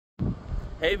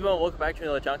Hey everyone, welcome back to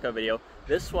another Jonko video.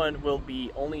 This one will be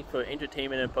only for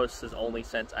entertainment and purposes only,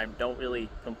 since I don't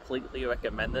really completely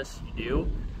recommend this. You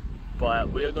do,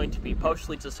 but we are going to be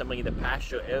partially disassembling the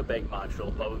passenger airbag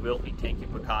module, but we will be taking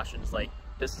precautions like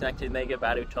disconnecting the negative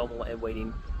battery terminal and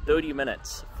waiting 30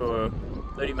 minutes for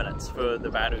the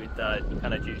battery to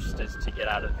kind of juice to get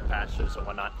out of the capacitors and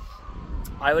whatnot.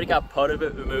 I already got part of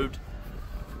it removed.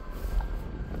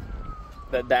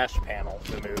 The dash panel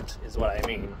removed is what I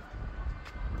mean.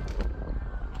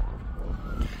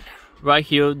 Right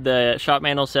here, the shop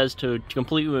manual says to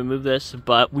completely remove this,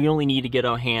 but we only need to get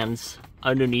our hands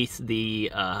underneath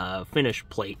the finish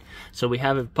plate. So we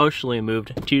have it partially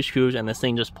removed, 2 screws, and this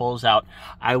thing just pulls out.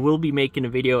 I will be making a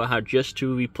video on how just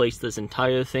to replace this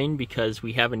entire thing, because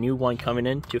we have a new one coming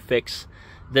in to fix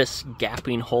this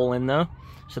gapping hole in there,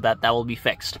 so that will be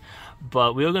fixed.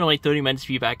 But we're going to wait 30 minutes to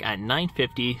be back at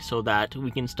 9:50 so that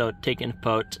we can start taking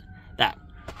apart that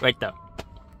right there.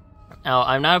 Now,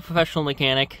 I'm not a professional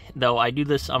mechanic, though I do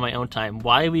this on my own time.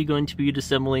 Why are we going to be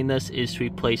disassembling this is to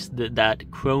replace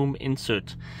that chrome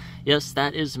insert. Yes,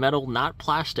 that is metal, not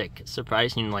plastic,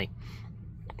 surprisingly.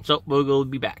 So, we're going to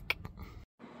be back.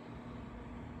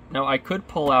 Now, I could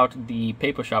pull out the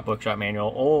Paper Shop Workshop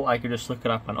manual, or I could just look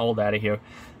it up on old data here.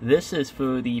 This is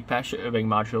for the passenger airbag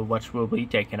module, which we'll be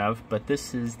taking of, but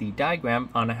this is the diagram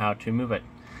on how to move it.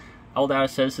 Old data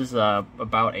says this is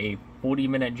about a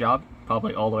 40-minute job,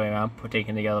 probably all the way around,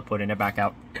 taking it together, putting it back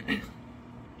out.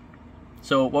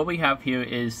 So what we have here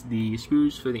is the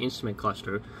screws for the instrument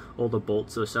cluster, all the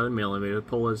bolts are 7mm,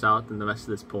 pull those out, then the rest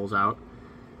of this pulls out.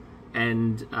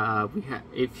 And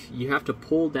if you have to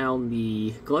pull down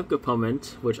the glove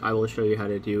component, which I will show you how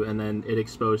to do, and then it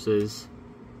exposes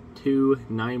 2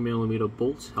 9mm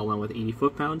bolts held on with 80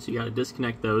 foot-pounds, so you got to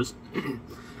disconnect those.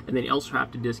 And then you also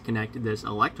have to disconnect this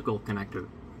electrical connector.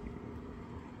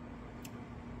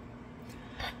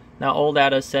 Now, old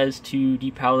data says to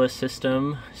depower the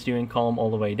system, steering column all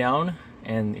the way down,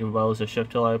 and as well as the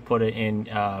shifter light, put it in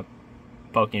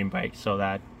parking brake, so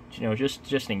that, you know,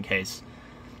 just in case.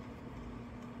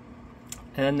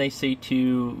 And then they say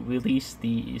to release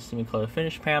the color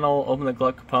finish panel, open the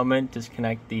glove compartment,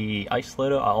 disconnect the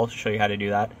isolator. I'll also show you how to do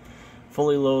that.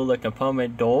 Fully load the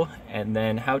compartment door, and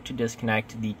then how to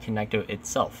disconnect the connector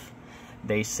itself.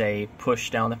 They say push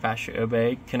down the passenger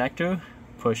airbag connector,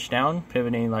 push down,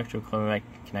 pivoting electrical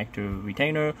connector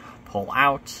retainer, pull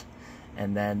out,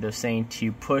 and then they're saying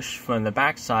to push from the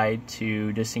back side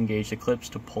to disengage the clips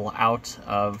to pull out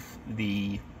of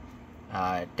the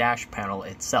dash panel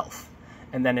itself.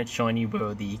 And then it's showing you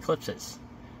where the clips is.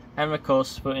 And of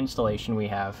course, for installation we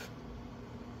have.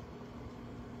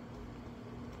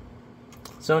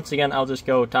 So once again, I'll just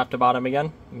go top to bottom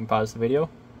again. You can pause the video.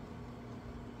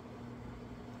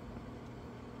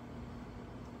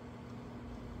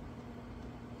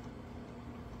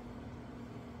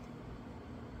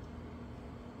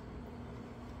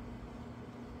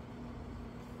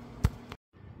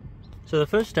 So the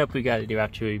first step we got to do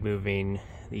after removing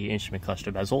the instrument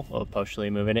cluster bezel, or partially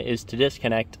removing it, is to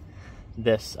disconnect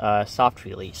this soft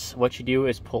release. What you do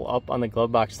is pull up on the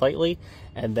glove box slightly,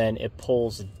 and then it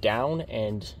pulls down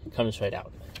and comes right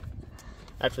out.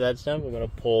 After that's done, we're going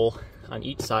to pull on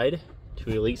each side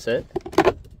to release it.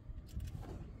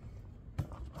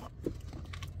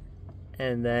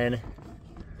 And then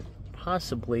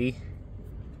possibly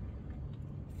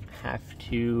have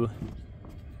to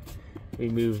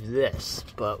remove this,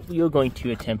 but we are going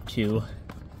to attempt to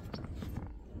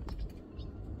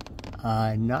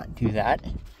not do that,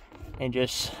 and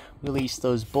just release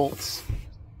those bolts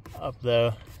up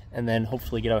there, and then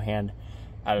hopefully get our hand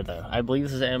out of there. I believe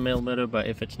this is an 8mm, but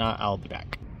if it's not, I'll be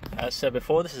back. As said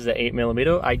before, this is an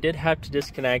 8mm. I did have to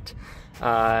disconnect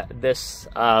this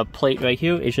plate right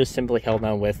here. It's just simply held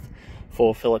down with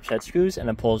 4 Phillips head screws, and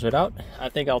it pulls it out. I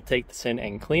think I'll take this in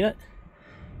and clean it.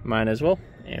 Mine as well.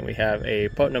 And we have a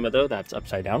part number though that's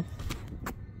upside down.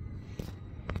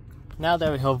 Now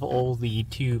that we have all the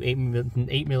 2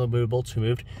 8mm bolts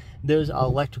removed, there's our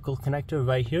electrical connector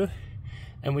right here,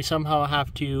 and we somehow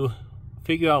have to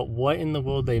figure out what in the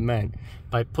world they meant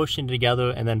by pushing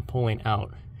together and then pulling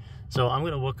out. So I'm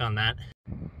going to work on that.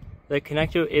 The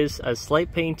connector is a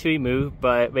slight pain to remove,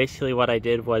 but basically what I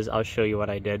did was, I'll show you what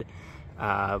I did.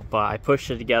 But I pushed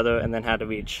it together and then had to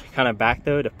reach kind of back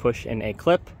there to push in a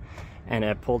clip, and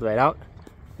it pulled right out.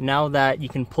 Now that you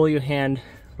can pull your hand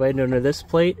right under this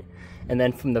plate, and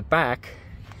then from the back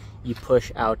you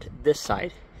push out this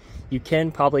side. You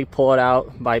can probably pull it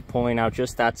out by pulling out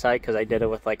just that side, because I did it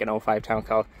with like an 05 town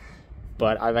car,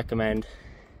 but I recommend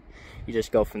you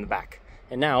just go from the back.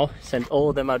 And now, since all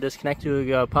of them are disconnected, we're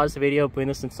going to pause the video, bring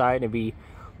this inside, and be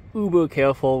uber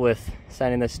careful with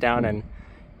setting this down and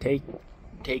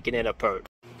taking it apart.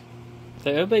 The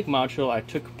airbag module I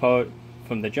took apart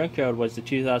from the junkyard was the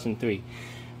 2003.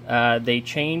 They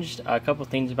changed a couple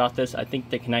things about this. I think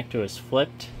the connector is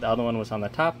flipped, the other one was on the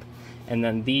top, and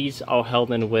then these are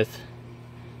held in with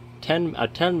a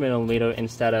 10 millimeter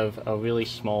instead of a really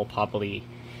small, probably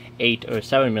 8 or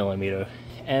 7 millimeter.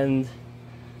 And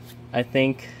I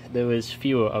think there was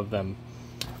fewer of them.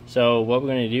 So what we're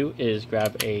going to do is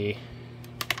grab a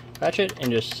ratchet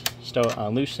and just start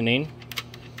loosening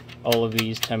all of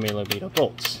these 10 millimeter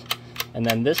bolts. And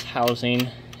then this housing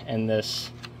and this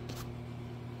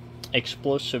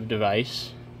explosive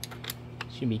device,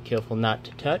 should be careful not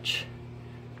to touch,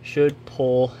 should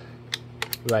pull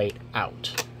right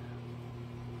out.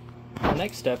 The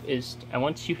next step is, and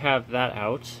once you have that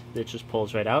out, it just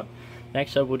pulls right out.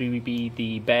 Next up would be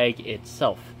the bag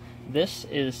itself. This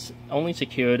is only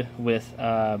secured with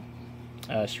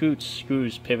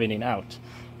screws pivoting out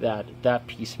that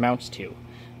piece mounts to.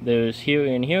 There's here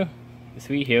and here,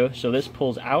 3 here, so this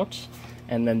pulls out,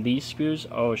 and then these screws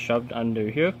are shoved under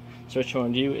here. So what you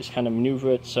want to do is kind of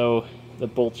maneuver it so the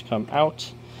bolts come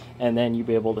out, and then you'll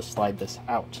be able to slide this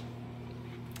out.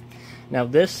 Now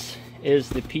this is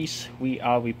the piece we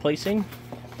are replacing.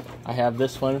 I have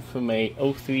this one from a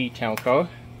 03 town car,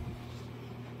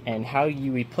 and how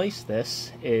you replace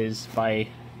this is by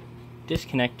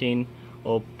disconnecting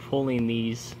or pulling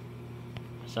these,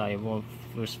 sorry, it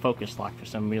was focus locked for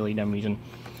some really dumb reason,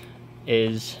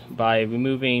 is by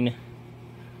removing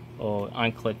or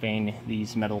unclipping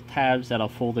these metal tabs that are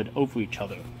folded over each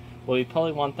other. What we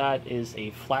probably want that is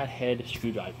a flathead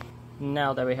screwdriver.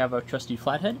 Now that we have our trusty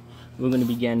flathead, we're going to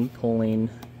begin pulling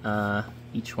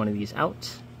each one of these out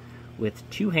with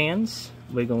 2 hands,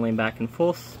 wiggling back and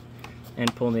forth,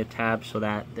 and pulling the tabs so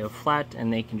that they're flat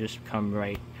and they can just come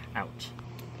right out.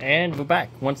 And we're back.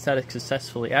 Once that is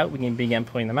successfully out, we can begin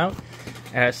pulling them out.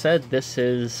 As I said, this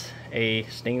is a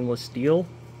stainless steel.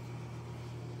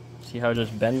 See how it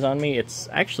just bends on me? It's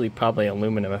actually probably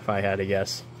aluminum if I had to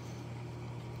guess.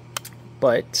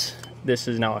 But this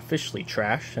is now officially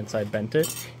trash since I bent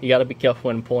it. You gotta be careful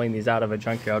when pulling these out of a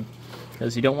junkyard,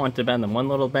 because you don't want to bend them. One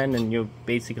little bend and you're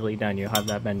basically done. You'll have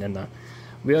that bend in there.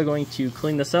 We are going to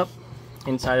clean this up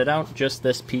inside and out. Just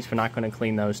this piece, we're not going to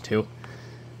clean those two.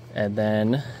 And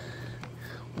then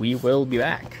we will be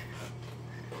back.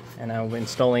 And I'm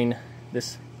installing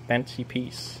this fancy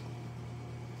piece.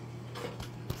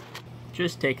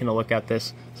 Just taking a look at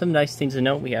this. Some nice things to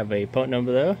note. We have a part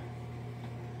number there.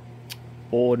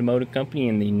 Ford Motor Company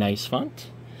in the nice font.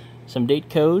 Some date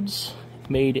codes.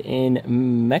 Made in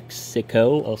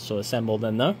Mexico. Also assembled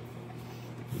in there.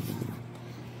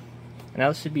 Now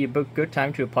this would be a good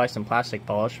time to apply some plastic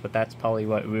polish, but that's probably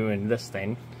what ruined this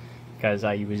thing, because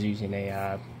I was using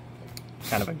a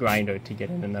kind of a grinder to get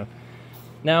it in there.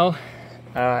 Now,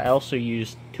 I also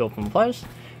used foam pliers.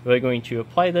 We're going to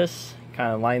apply this,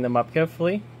 kind of line them up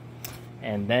carefully,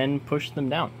 and then push them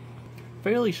down.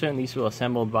 Fairly certain these were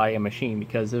assembled by a machine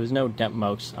because there was no dent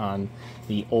marks on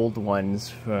the old ones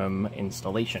from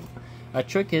installation. A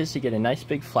trick is to get a nice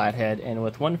big flathead and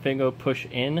with one finger push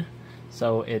in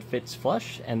so it fits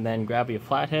flush, and then grab your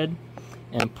flathead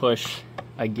and push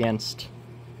against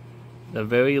the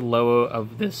very lower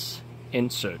of this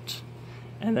insert.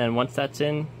 And then once that's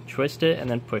in, twist it and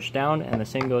then push down, and the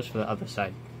same goes for the other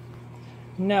side.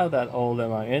 Now that all of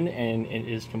them are in and it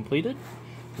is completed,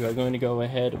 we are going to go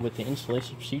ahead with the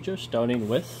installation procedure, starting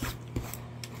with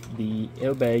the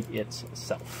airbag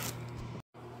itself.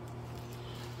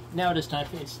 Now it is time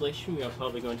for installation. We are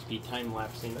probably going to be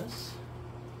time-lapsing this.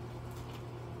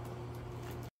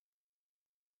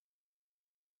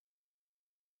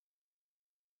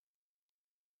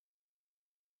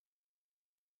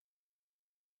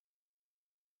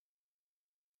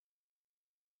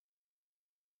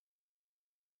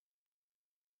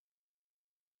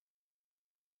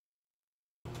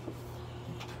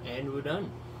 And we're done.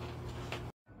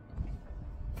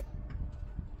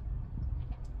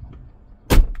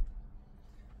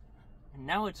 And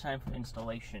now it's time for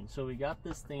installation. So we got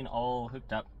this thing all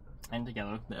hooked up and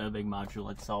together, the airbag module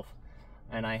itself,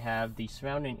 and I have the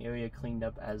surrounding area cleaned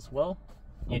up as well.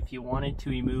 If you wanted to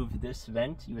remove this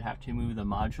vent, you would have to move the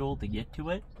module to get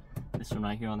to it. This one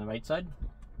right here on the right side.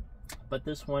 But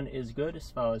this one is good as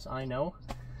far as I know.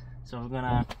 So we're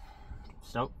gonna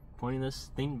start putting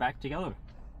this thing back together.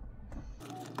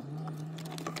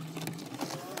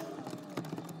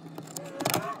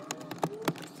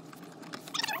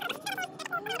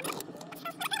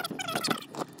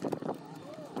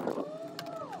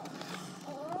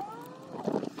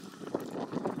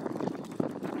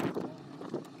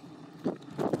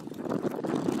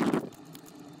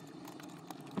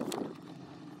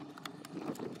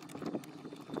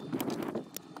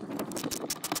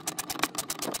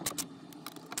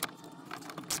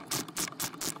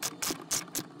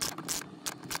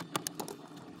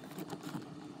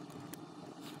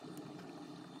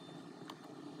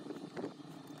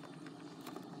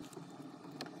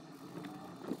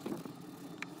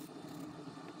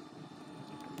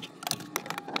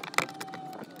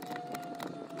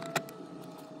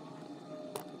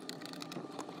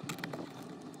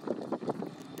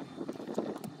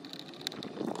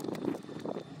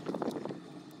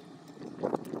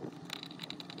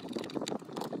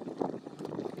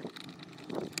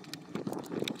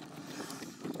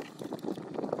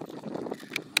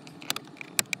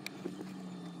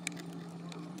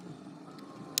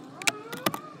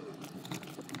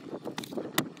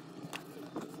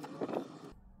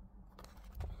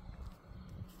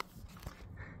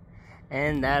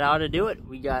 And that ought to do it.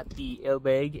 We got the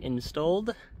airbag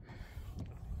installed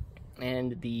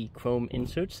and the chrome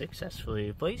insert successfully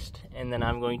replaced. And then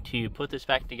I'm going to put this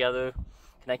back together,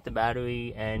 connect the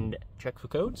battery, and check for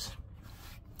codes.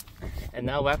 And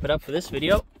that'll wrap it up for this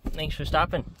video. Thanks for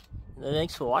stopping.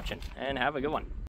 Thanks for watching, and have a good one.